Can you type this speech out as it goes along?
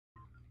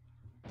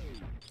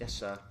Yes,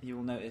 sir. You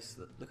will notice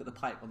that. Look at the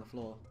pipe on the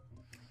floor.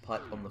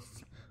 Pipe on the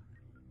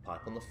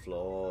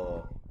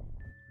floor.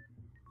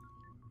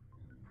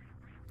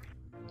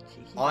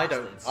 Cheeky I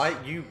don't.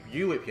 bastards.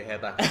 You whip your hair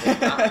back.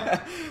 And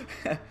that.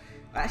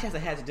 I actually have the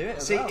hair to do it.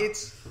 As See, well.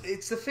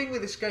 it's the thing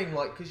with this game,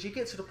 like, because you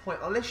get to the point,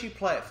 unless you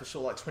play it for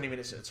sort of like 20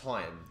 minutes at a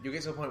time, you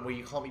get to the point where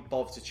you can't be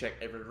bothered to check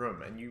every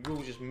room, and you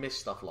will just miss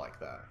stuff like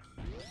that.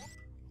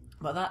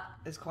 But that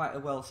is quite a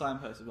well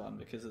signposted one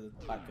because of the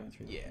pipe going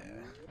through. Yeah.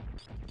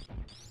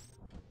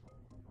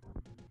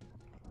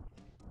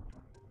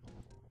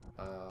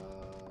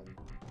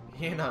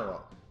 You know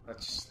what? That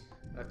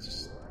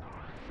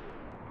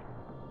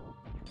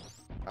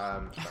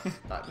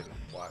didn't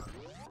work.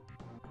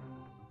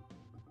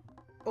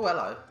 Oh,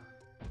 hello.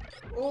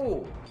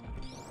 Oh.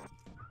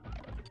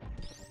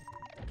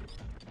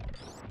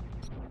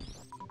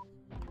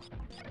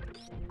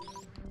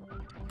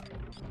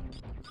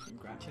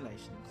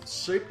 Congratulations.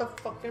 Super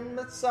fucking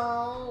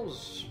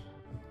missiles.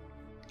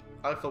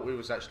 I thought we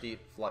was actually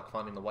like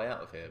finding the way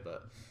out of here,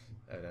 but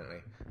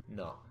evidently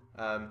not.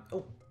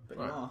 Oh, But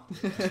right. you are.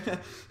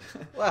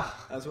 Well,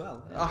 As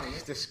well.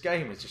 this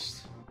game is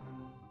just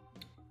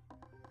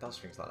does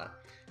things like that.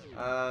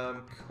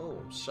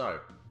 Cool. So,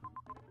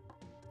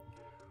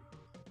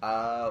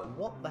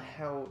 what the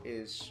hell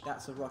is?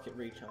 That's a rocket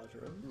recharge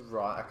room.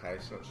 Right. Okay.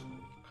 So it's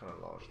kind of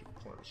largely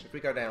pointless. If we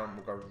go down,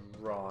 we'll go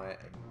right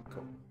and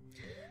cool.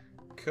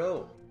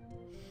 Cool.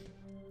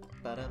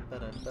 Ba-dum,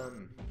 ba-dum,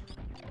 dum.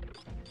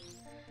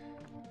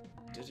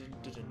 Dun,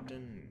 dun, dun,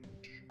 dun.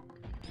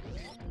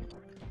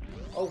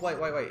 Oh, wait.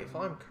 If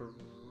I'm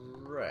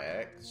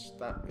correct,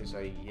 that is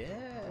a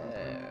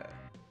yeah.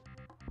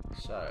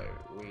 So,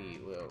 we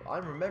will...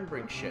 I'm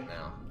remembering shit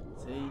now.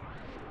 See?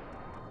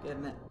 Good,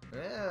 isn't it?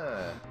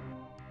 Yeah.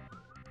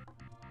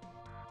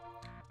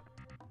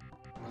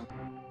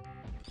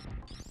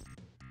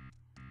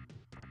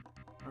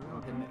 I really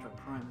want to do Metroid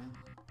Prime now.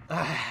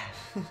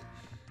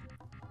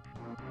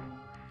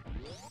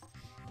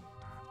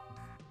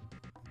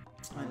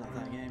 I love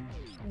that game.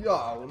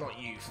 Oh, not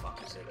you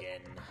fuckers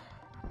again.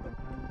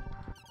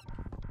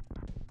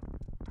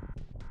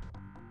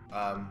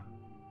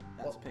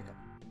 That's pickup.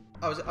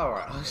 I was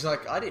alright. I was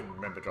like, I didn't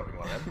remember dropping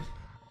one of them.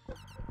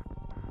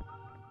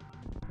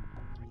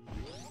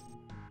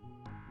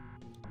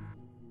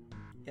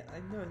 Yeah, I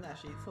never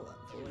actually thought that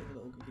before. It's a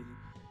little confusing.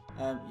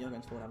 You're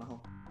going to fall down a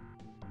hole.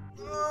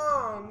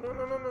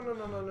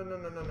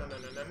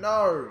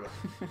 No.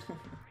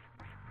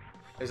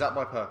 Is that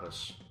my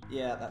purpose?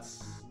 Yeah, that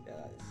is. Yeah.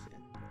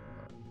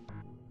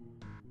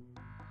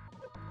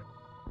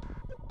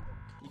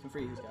 You can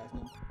freeze these guys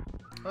now.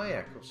 Oh yeah,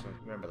 of course. I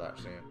remember that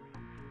actually. Yeah.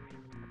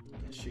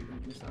 Just shoot them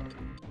with missiles.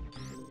 If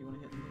you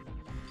want to hit them.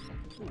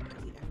 Ooh, the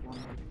F1.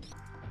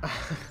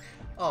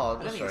 Oh, I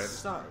don't think sorry. it's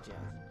started yet.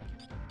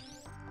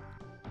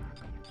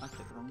 I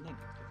clicked the wrong link.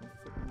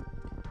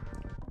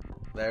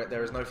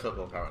 There is no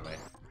football currently.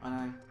 I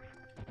know.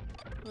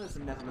 Well, there's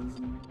the Netherlands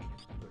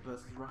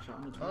versus Russia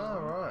under 21. Oh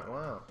right,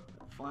 wow.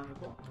 At 5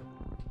 o'clock.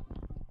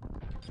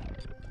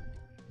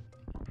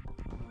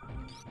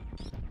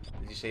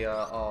 Did you see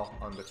our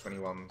under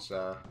 21s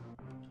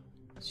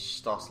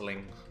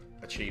startling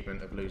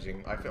achievement of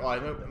losing? I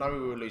know we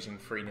were losing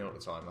 3-0 at the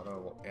time. I don't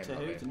know what To ended up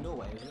who? being. To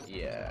Norway, is it?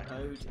 Yeah.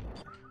 Oh dear.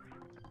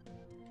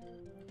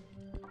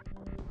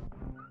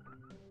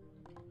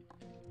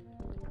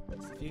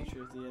 It's the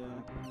future of the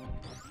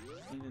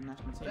England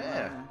national team.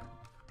 Yeah. Right now.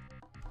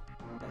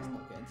 Let's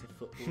not get into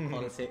football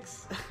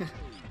politics.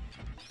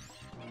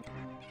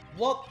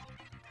 What?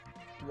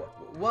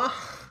 What?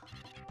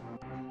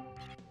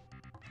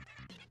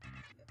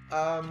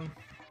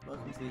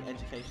 Welcome to the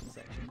education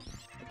section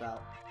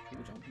about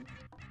wall jumping.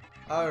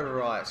 Oh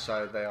right,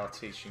 so they are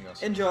teaching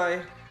us.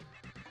 Enjoy!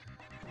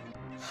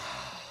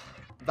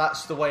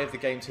 That's the way of the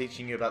game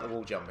teaching you about the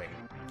wall jumping.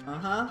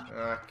 Uh-huh.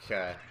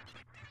 Okay.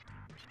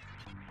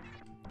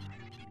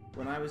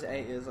 When I was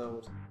 8 years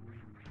old,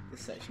 this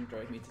section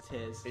drove me to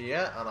tears.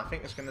 Yeah, and I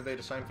think it's going to do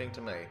the same thing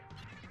to me.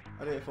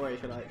 I'll do it for you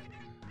if you like.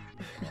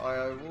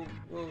 I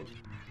will.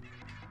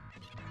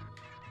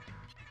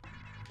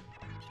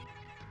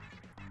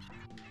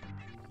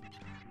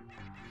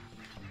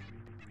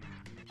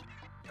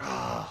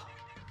 Ah.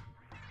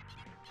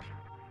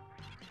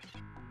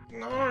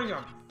 No, you.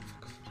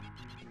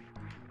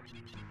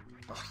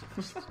 Oh,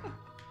 you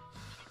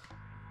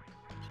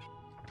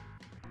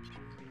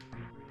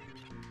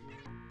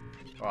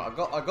Right,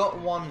 I got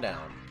one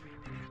down.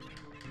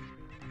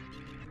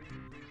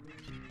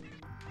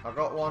 I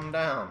got one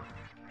down.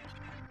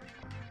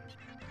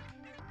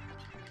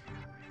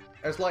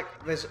 There's like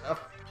there's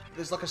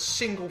like a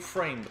single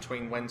frame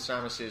between when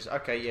Samus says,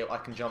 "Okay, yeah, I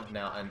can jump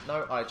now," and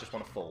no, I just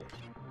want to fall.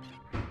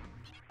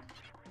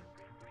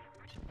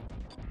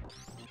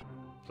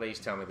 Please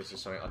tell me this is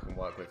something I can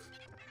work with.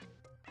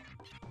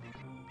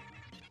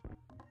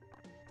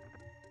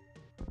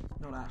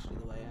 Not actually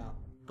the way out,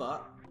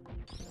 but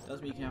does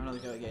mean you can have another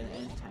go at getting an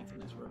energy tank in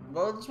this room.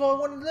 Well, that's what I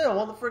want to do. I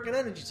want the freaking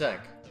energy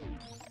tank.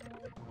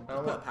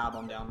 Put a power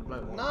bomb down and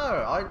blow one. No,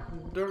 I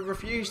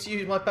refuse to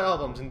use my power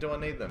bombs, and do I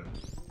need them?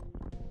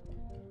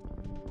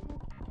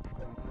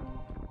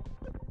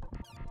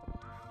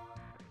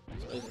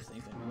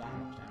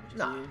 just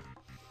No. you.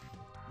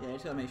 Yeah, you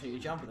just gotta make sure you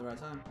jump at the right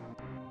time.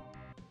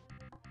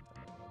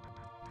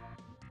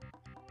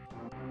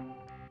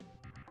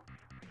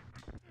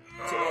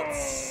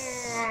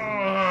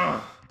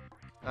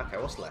 Okay,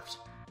 what's left?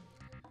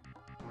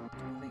 I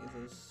think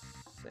it's a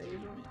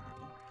save room.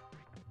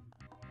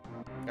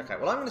 Okay,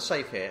 well I'm going to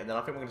save here, and then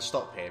I think we're going to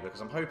stop here, because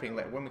I'm hoping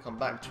that when we come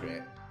back to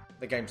it,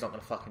 the game's not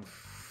going to fucking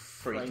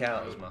freak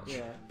out as much.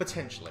 Yeah.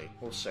 Potentially.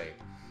 We'll see.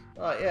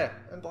 Alright, yeah.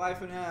 And bye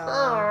for now.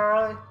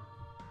 Bye!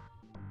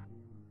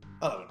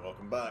 Hello and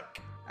welcome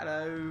back.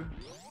 Hello.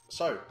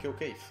 So, Kill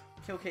Keith.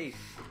 Kill Keith.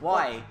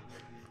 Why?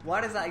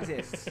 Why does that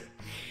exist?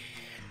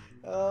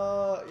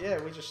 Yeah,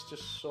 we just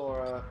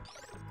saw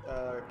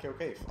Kill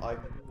Keith.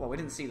 Well, we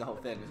didn't see the whole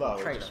thing. It was Well, a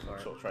we trailer just for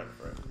it. sort of trailer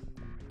for it.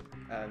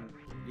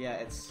 Yeah,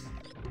 it's.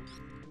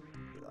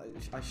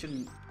 I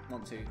shouldn't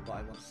want to, but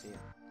I want to see it.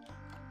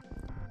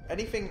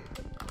 Anything...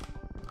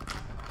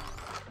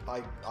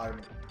 I'm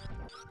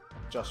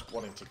just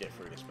wanting to get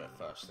through this bit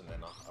first, and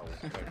then I'll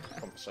make a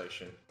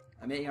conversation.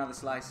 I'm eating another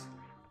slice.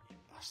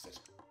 Bastard.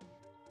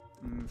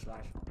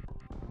 Slice.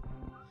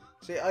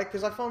 See,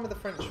 because I find with the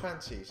French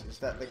fancies is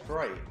that they're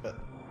great, but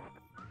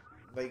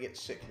they get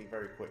sickly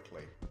very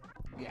quickly.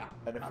 Yeah.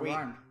 And if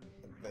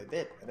they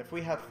did, and if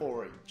we had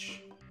 4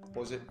 each,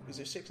 is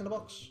it 6 in the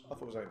box? I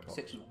thought it was 8 in the box.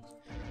 6 in the box.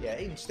 Yeah,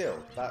 even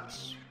still,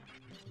 that's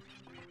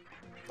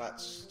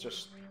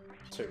just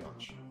too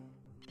much.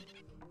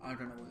 I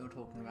don't know what you're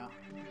talking about.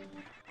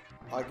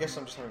 I guess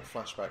I'm just having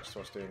flashbacks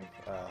to us doing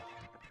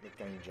the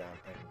game jam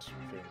and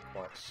feeling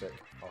quite sick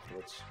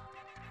afterwards.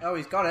 Oh,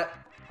 he's got it.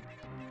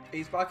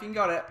 He's fucking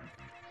got it.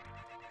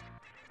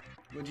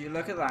 Would you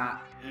look at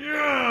that?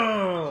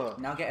 Yeah!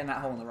 Now get in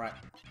that hole on the right.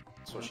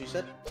 That's what she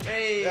said.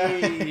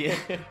 Hey!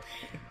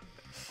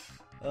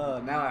 Oh,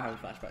 now I have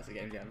flashbacks to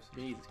game jams.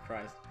 Jesus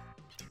Christ.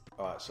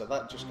 Alright, so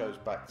that just goes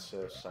back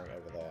to something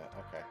over there.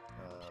 Okay.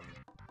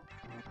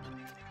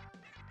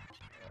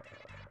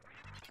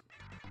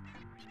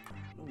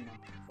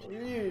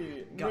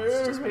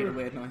 Guts just made a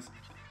weird noise.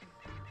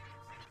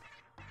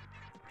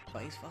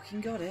 But he's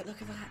fucking got it.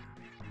 Look at that.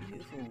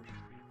 Beautiful.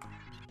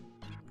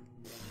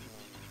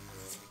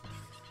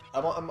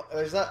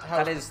 Is that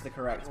how... That is the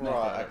correct method.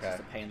 Right, It's just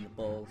a pain in the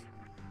balls.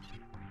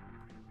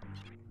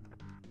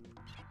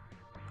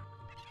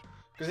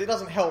 Because it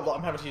doesn't help that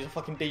I'm having to use a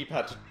fucking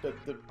D-pad.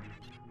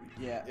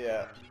 Yeah.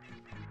 Yeah.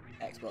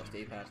 Xbox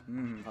D-pad.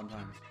 Fun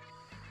times.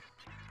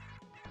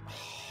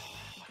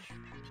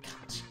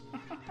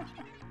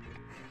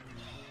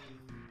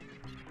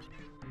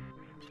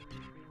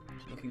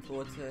 Looking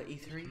forward to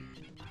E3?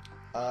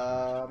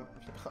 I'm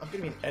going to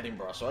be in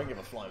Edinburgh, so I don't give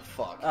a flying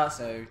fuck.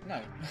 So,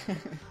 no.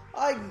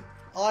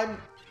 I'm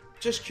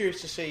just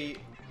curious to see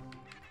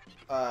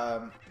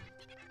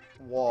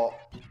what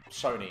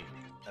Sony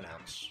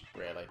announce,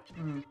 really.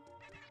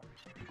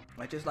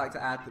 I'd just like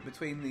to add that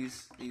between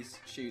these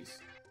shoots,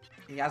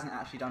 he hasn't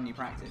actually done any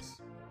practice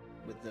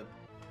with the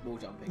wall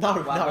jumping.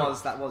 No,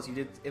 that was you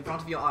did in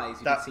front of your eyes.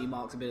 You could see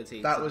Mark's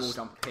ability to wall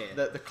jump appear.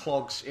 The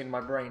clogs in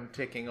my brain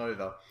ticking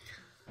over.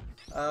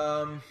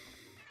 And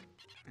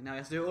now he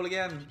has to do it all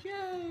again.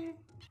 Yay!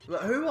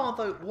 But who are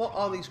the? What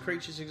are these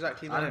creatures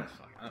exactly? I don't know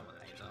what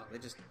their names are. They're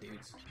just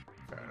dudes.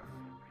 Fair enough.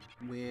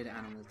 Weird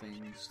animal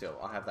things. Still,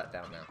 I have that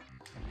down now.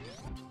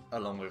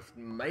 Along with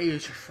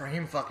major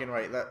frame fucking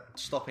rate. That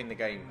stopping the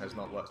game has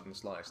not worked in the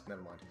slightest.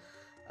 Never mind.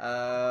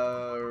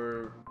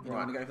 You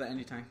want to go for that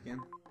energy tank again?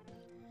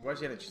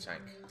 Where's the energy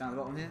tank? Down the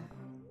bottom here.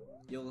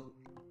 You'll.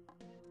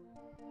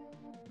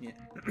 Yeah.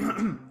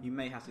 You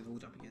may have to wall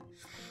jump again.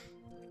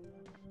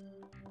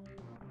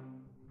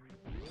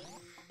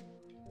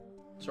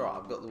 It's alright,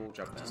 I've got the wall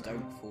jump now. Just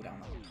don't fall down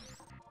that.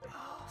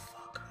 Oh,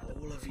 fuck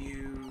all of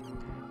you.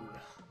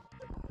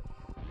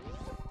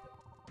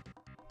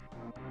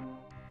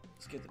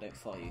 It's good they don't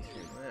follow you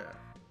through. Yeah.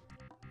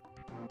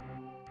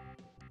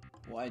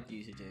 What I'd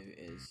usually do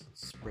is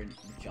sprint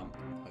and jump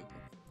and hope of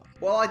fucking...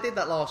 Well, I did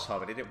that last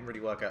time and it didn't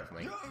really work out for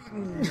me.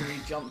 You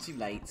jump too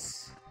late.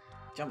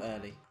 Jump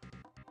early.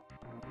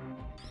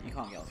 You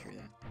can't get all through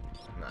there.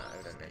 No,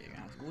 I don't get you. You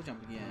have to wall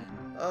jump again.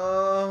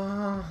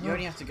 You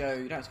only have to go...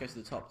 You don't have to go to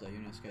the top though, you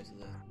only have to go to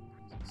the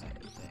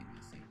second thing, I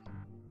think.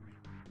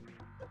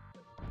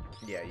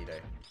 Yeah, you do.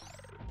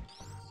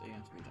 So you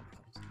have to re-jump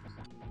a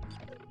couple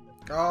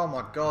times. Oh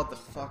my god, the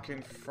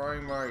fucking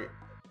frame rate.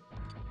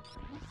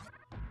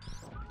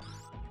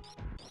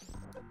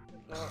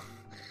 Well.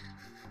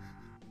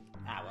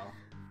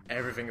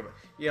 Everything about...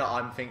 Yeah,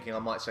 I'm thinking I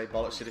might say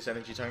bollocks to this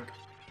energy tank.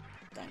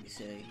 Don't be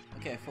silly.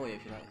 I'll get it for you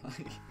if you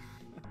like.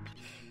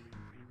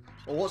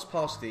 Well, what's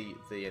past the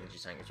energy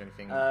tank? Is there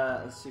anything...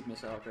 A super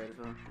missile upgrade as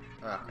well.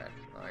 Okay,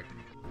 I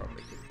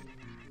probably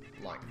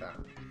could like that.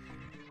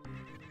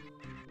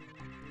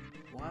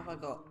 Why have I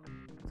got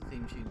the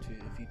theme tune to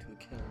A View to a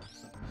Kill or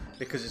something like that?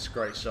 Because it's a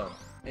great song.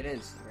 It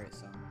is a great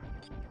song.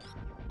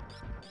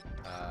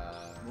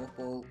 Morph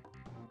Ball.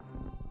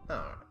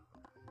 Oh.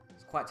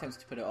 It's quite tempted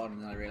to put it on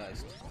and then I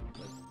realised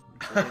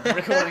we're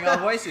recording our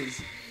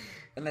voices.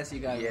 Unless you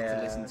guys want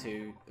to listen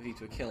to A View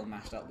to a Kill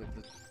mashed up with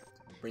the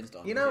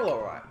Brimstone. You know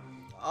what, right?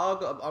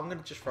 I'm going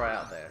to just throw it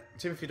out there.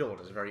 Timothy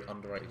Dalton is a very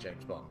underrated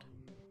James Bond.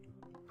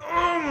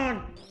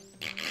 Oh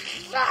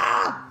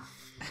my...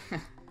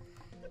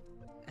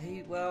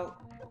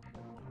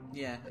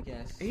 Yeah, I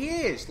guess. He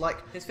is,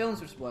 like... His films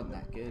just weren't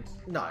that good.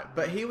 No,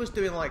 but he was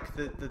doing, like,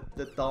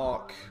 the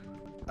dark...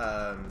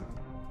 I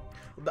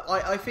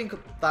think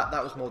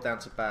that was more down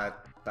to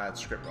bad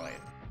script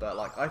writing. But,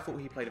 like, I thought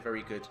he played a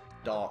very good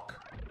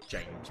dark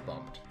James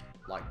Bond.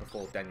 Like,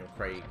 before Daniel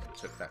Craig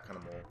took that kind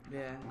of more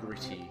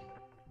gritty...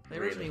 They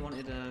originally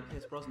wanted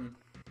Pierce Brosnan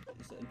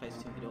in place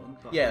of Timothy Dalton.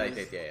 But yeah, they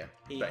did, yeah.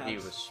 But he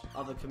was...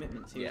 other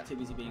commitments. He was too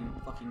busy being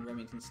fucking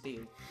Remington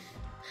Steele.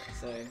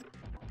 So...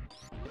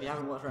 If you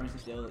haven't watched Remington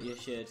Steele, you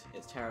should.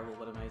 It's terrible,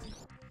 but amazing.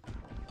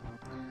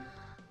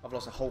 I've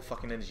lost a whole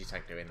fucking energy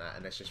tank doing that,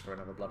 and it's just for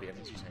another bloody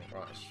energy tank,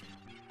 right?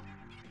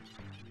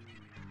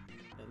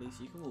 At least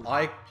you can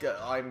walk.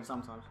 I'm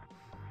sometimes.